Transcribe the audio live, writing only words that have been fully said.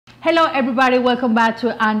Hello everybody, welcome back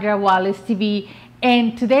to Andrea Wallace TV.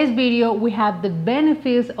 In today's video we have the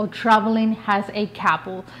benefits of traveling as a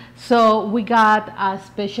couple. So we got a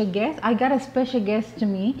special guest. I got a special guest to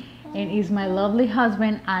me, and it's my lovely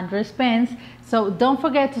husband Andre Spence. So don't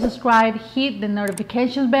forget to subscribe, hit the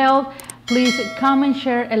notification bell, please comment,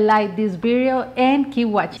 share and like this video, and keep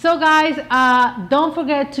watching. So guys, don't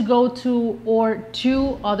forget to go to our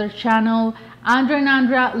two other channel, Andre and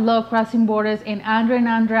Andrea Love Crossing Borders and Andre and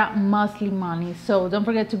Andrea Muslim Money. So don't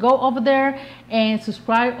forget to go over there and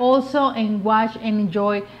subscribe also, and watch and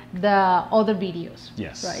enjoy the other videos.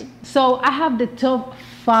 Yes. Right. So I have the top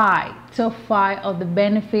five of the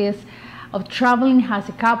benefits of traveling as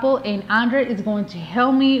a couple, and Andre is going to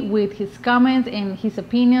help me with his comments and his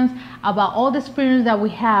opinions about all the experience that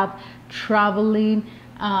we have traveling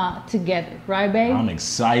together, right babe? I'm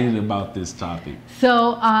excited about this topic.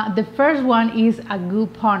 So the first one is a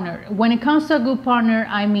good partner. When it comes to a good partner,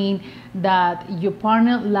 I mean that your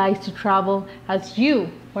partner likes to travel as you.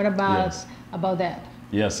 What about that?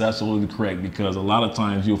 Yes, absolutely correct, because a lot of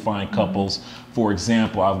times you'll find couples, for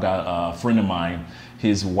example, I've got a friend of mine,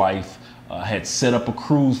 his wife had set up a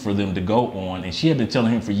cruise for them to go on, and she had been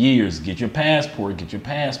telling him for years, get your passport, get your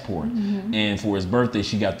passport. And for his birthday,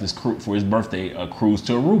 she got this a cruise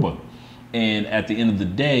to Aruba. And at the end of the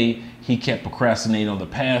day, he kept procrastinating on the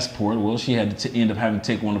passport. Well, she had to end up having to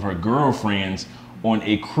take one of her girlfriends on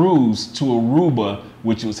a cruise to Aruba,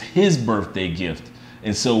 which was his birthday gift.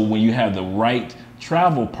 And so when you have the right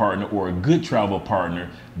travel partner or a good travel partner,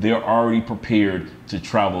 they're already prepared to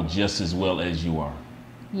travel just as well as you are.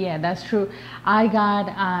 Yeah, that's true. I got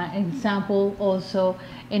an example also,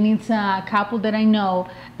 and it's a couple that I know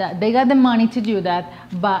that they got the money to do that,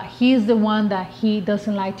 but he's the one that he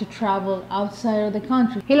doesn't like to travel outside of the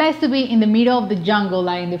country. He likes to be in the middle of the jungle,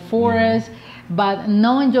 like in the forest, but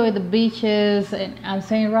no enjoy the beaches, and I'm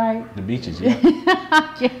saying right? The beaches, yeah.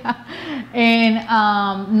 Yeah.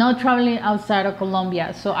 And no traveling outside of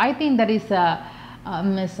Colombia. So I think that is a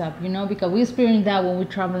mess up, you know, because we experienced that when we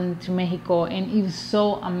traveled to Mexico, and it was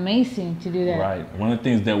so amazing to do that. Right. One of the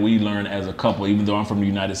things that we learned as a couple, even though I'm from the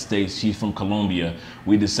United States, she's from Colombia,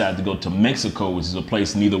 we decided to go to Mexico, which is a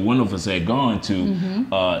place neither one of us had gone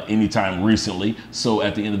to anytime recently. So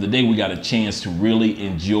at the end of the day, we got a chance to really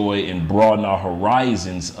enjoy and broaden our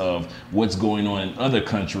horizons of what's going on in other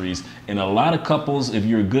countries. And a lot of couples, if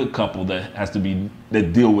you're a good couple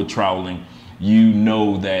that deal with traveling, you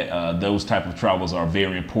know that those type of travels are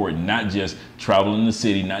very important. Not just travel in the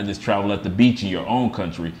city, not just travel at the beach in your own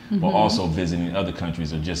country, but also visiting other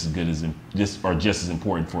countries are just as good as just as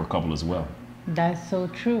important for a couple as well. That's so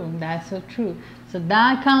true. That's so true. So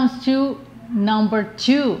that comes to number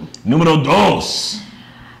two. Número dos.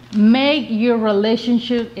 Make your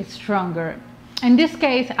relationship stronger. In this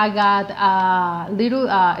case, I got a little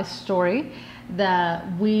story that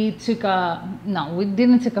we took we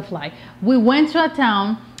didn't take a flight. We went to a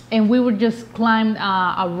town and we were just climbed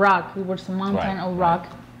a rock. It was a mountain or rock.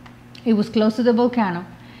 It was close to the volcano,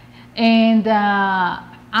 and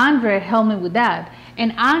Andre helped me with that.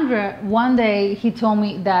 And Andre, one day he told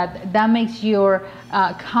me that makes your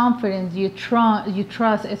confidence, your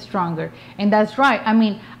trust stronger. And that's right. I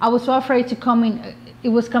mean, I was so afraid to come in. It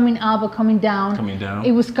was coming up or coming down. Coming down.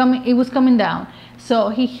 It was coming down. So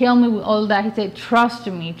he helped me with all that. He said, trust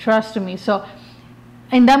me, trust me. So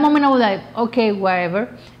in that moment I was like, okay,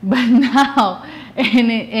 whatever. But now,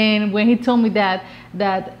 and when he told me that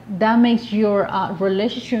makes your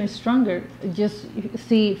relationship stronger, just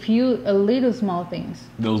see a little small things.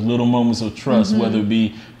 Those little moments of trust, whether it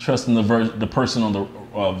be trusting the person on the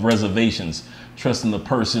reservations, trusting the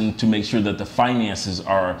person to make sure that the finances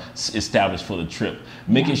are established for the trip,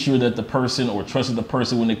 making sure that the person, or trusting the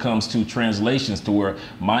person when it comes to translations, to where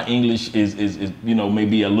my English is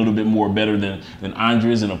maybe a little bit more better than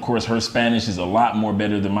Andre's, and of course her Spanish is a lot more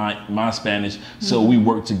better than my Spanish. So we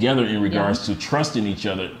work together in regards to trusting each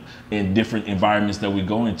other in different environments that we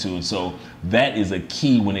go into. And so that is a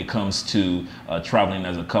key when it comes to traveling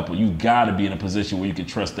as a couple. You got to be in a position where you can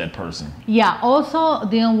trust that person. Yeah. Also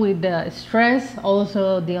dealing with the stress,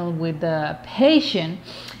 also dealing with the patience.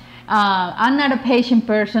 I'm not a patient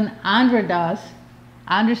person. Andre does.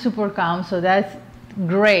 Andre's super calm, so that's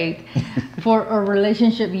great for a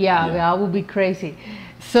relationship. Yeah, I would be crazy.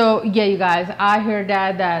 So yeah, you guys, I heard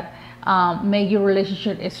that make your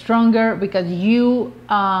relationship stronger because you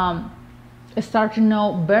start to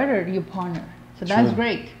know better your partner. So that's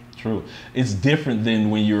great. True. It's different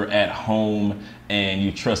than when you're at home and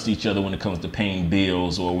you trust each other when it comes to paying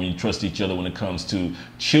bills, or when you trust each other when it comes to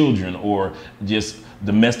children or just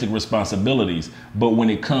domestic responsibilities. But when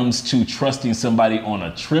it comes to trusting somebody on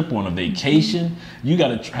a trip, on a vacation, you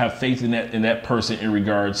got to have faith in that person in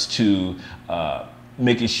regards to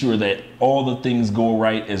making sure that all the things go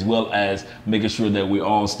right, as well as making sure that we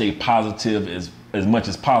all stay positive as much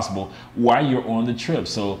as possible while you're on the trip.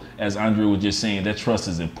 So as Andrea was just saying, that trust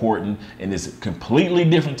is important, and it's a completely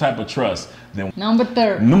different type of trust than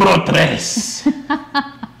Número tres.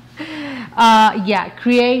 Yeah,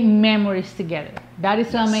 create memories together. That is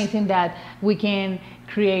so amazing that we can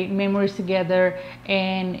create memories together.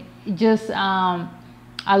 And just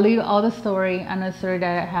a little other story, another story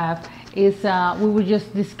that I have is we were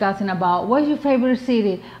just discussing about what's your favorite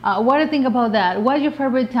city, what do you think about that, what's your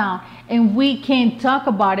favorite town, and we can talk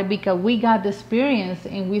about it because we got the experience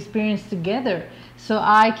and we experienced together. So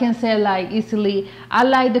I can say like easily, I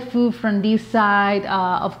like the food from this side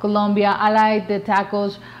of Colombia, I like the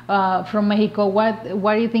tacos from Mexico,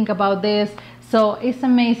 what do you think about this? So it's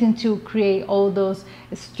amazing to create all those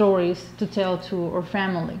stories to tell to our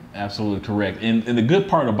family. Absolutely correct. And the good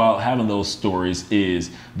part about having those stories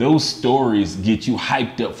is those stories get you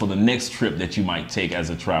hyped up for the next trip that you might take as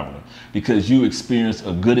a traveler, because you experienced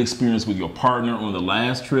a good experience with your partner on the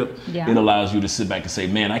last trip. Yeah. It allows you to sit back and say,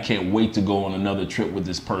 man, I can't wait to go on another trip with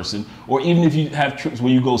this person. Or even if you have trips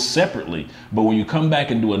where you go separately, but when you come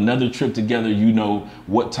back and do another trip together, you know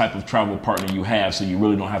what type of travel partner you have, so you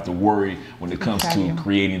really don't have to worry when it comes to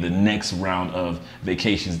creating the next round of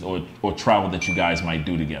vacations or travel that you guys might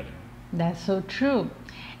do together. That's so true.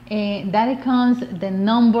 And that comes the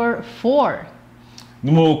number 4.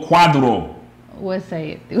 Número cuatro. We'll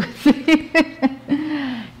say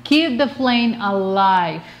it. Keep the flame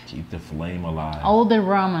alive. Keep the flame alive. All the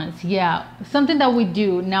romance, yeah. Something that we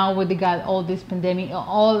do now with all this pandemic,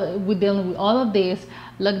 we're dealing with all of this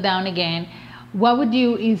lockdown again. What we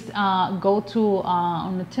do is go to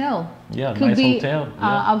an hotel. Yeah, Could nice be, hotel.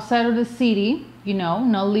 Yeah. Outside of the city,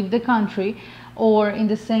 not leave the country, or in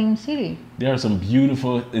the same city. There are some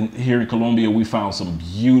beautiful, here in Colombia, we found some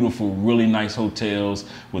beautiful, really nice hotels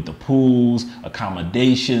with the pools,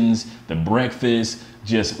 accommodations, the breakfast,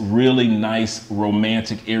 just really nice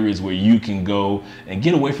romantic areas where you can go and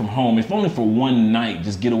get away from home. If only for one night,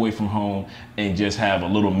 just get away from home and just have a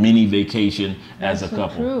little mini vacation as a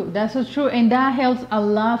couple. True. That's so true. And that helps a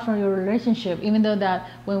lot for your relationship. Even though that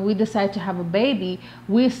when we decide to have a baby,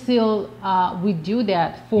 we still, we do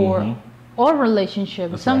that for our relationship.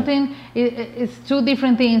 That's something right. It's two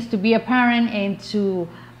different things, to be a parent and to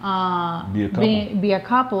be a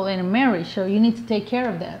couple in a marriage. So you need to take care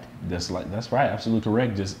of that. That's right, absolutely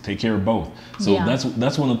correct. Just take care of both. So Yeah.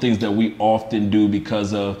 that's one of the things that we often do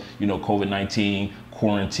because of COVID-19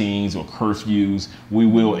 quarantines or curfews. We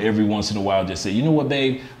will every once in a while just say, you know what,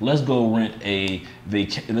 babe, let's go rent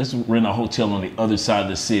let's rent a hotel on the other side of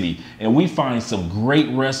the city, and we find some great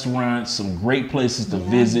restaurants, some great places to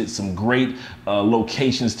visit, some great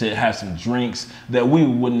locations to have some drinks that we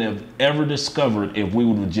wouldn't have ever discovered if we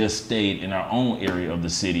would have just stayed in our own area of the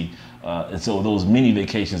city. And so those mini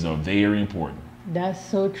vacations are very important. That's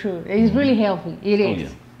so true. It's really healthy. It is. Yeah.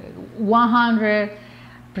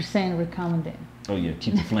 100% recommended. Oh yeah,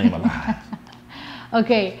 keep the flame alive.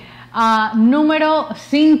 Okay, number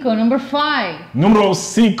 5. Número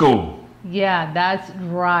cinco. Yeah, that's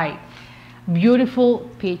right. Beautiful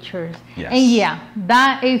pictures. Yes. And yeah,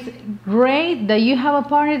 that is great that you have a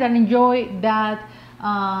partner that enjoy that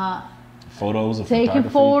Photos of taking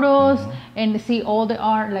photos and see all the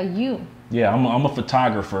art like you. Yeah, I'm a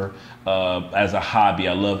photographer as a hobby.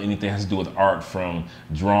 I love anything that has to do with art, from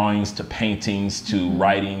drawings to paintings to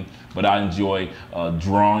writing. But I enjoy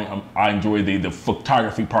drawing. I enjoy the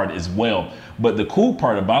photography part as well. But the cool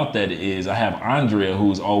part about that is I have Andrea,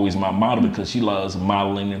 who's always my model because she loves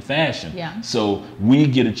modeling and fashion. Yeah. So we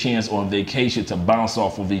get a chance on vacation to bounce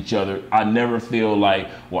off of each other. I never feel like,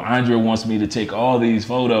 well, Andrea wants me to take all these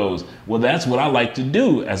photos. Well, that's what I like to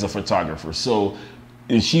do as a photographer. So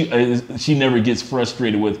she never gets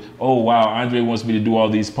frustrated with, oh wow, Andre wants me to do all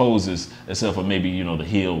these poses, except for maybe the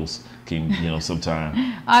heels can sometimes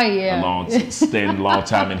standing a long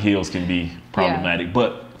time in heels can be problematic. Yeah.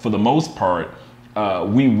 But for the most part,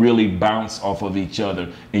 we really bounce off of each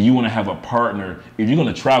other. And you want to have a partner. If you're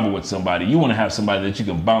going to travel with somebody, you want to have somebody that you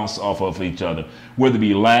can bounce off of each other, whether it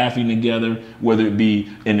be laughing together, whether it be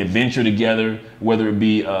an adventure together, whether it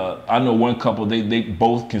be I know one couple, they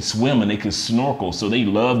both can swim and they can snorkel, so they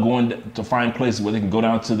love going to find places where they can go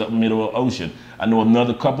down to the middle of the ocean. I know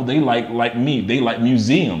another couple, they like me, they like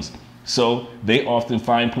museums. So they often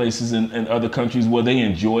find places in other countries where they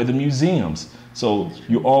enjoy the museums. So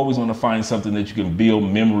you always want to find something that you can build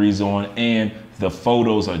memories on, and the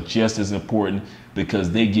photos are just as important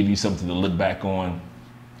because they give you something to look back on.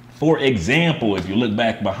 For example, if you look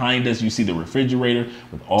back behind us, you see the refrigerator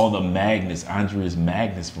with all the magnets, Andrea's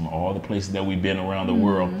magnets from all the places that we've been around the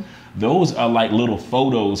world. Those are like little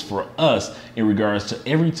photos for us in regards to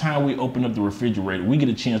every time we open up the refrigerator, we get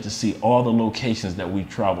a chance to see all the locations that we've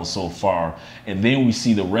traveled so far. And then we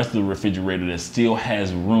see the rest of the refrigerator that still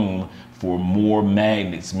has room for more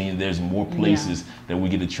magnets, meaning there's more places that we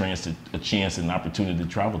get a chance and an opportunity to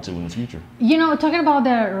travel to in the future. You know, talking about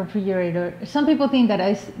the refrigerator, some people think that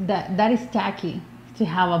is tacky to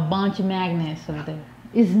have a bunch of magnets over there.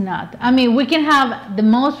 It's not. I mean, we can have the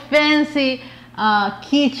most fancy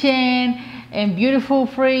kitchen and beautiful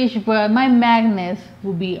fridge, but my magnets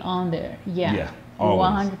will be on there. Yeah.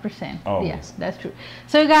 100%. Yes, that's true.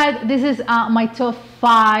 So guys, this is my top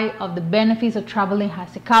 5 of the benefits of traveling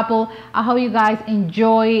as a couple. I hope you guys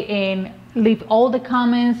enjoy, and leave all the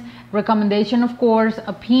comments, recommendation, of course,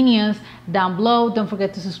 opinions down below. Don't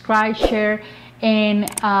forget to subscribe, share, and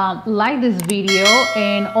like this video.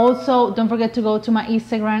 And also don't forget to go to my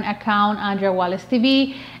Instagram account,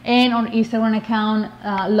 andreawalestv, and on Instagram account,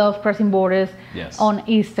 Love Crossing Borders. On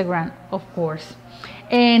Instagram, of course.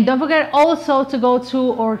 And don't forget also to go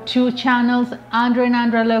to our 2 channels, Andrea and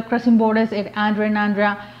Andrea Love Crossing Borders, and Andrea and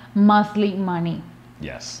Andrea Monthly Money.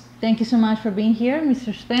 Yes. Thank you so much for being here,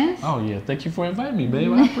 Mr. Spence. Oh yeah, thank you for inviting me,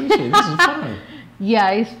 babe. I appreciate it. This is fun. Yeah,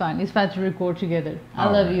 it's fun. It's fun to record together. I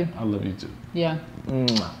love you. I love you too. Yeah.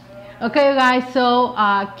 Okay, guys. So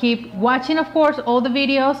keep watching, of course, all the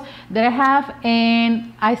videos that I have,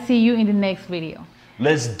 and I see you in the next video.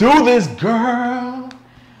 Let's do this, girl.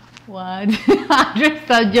 What? I just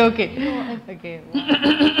start joking. Okay.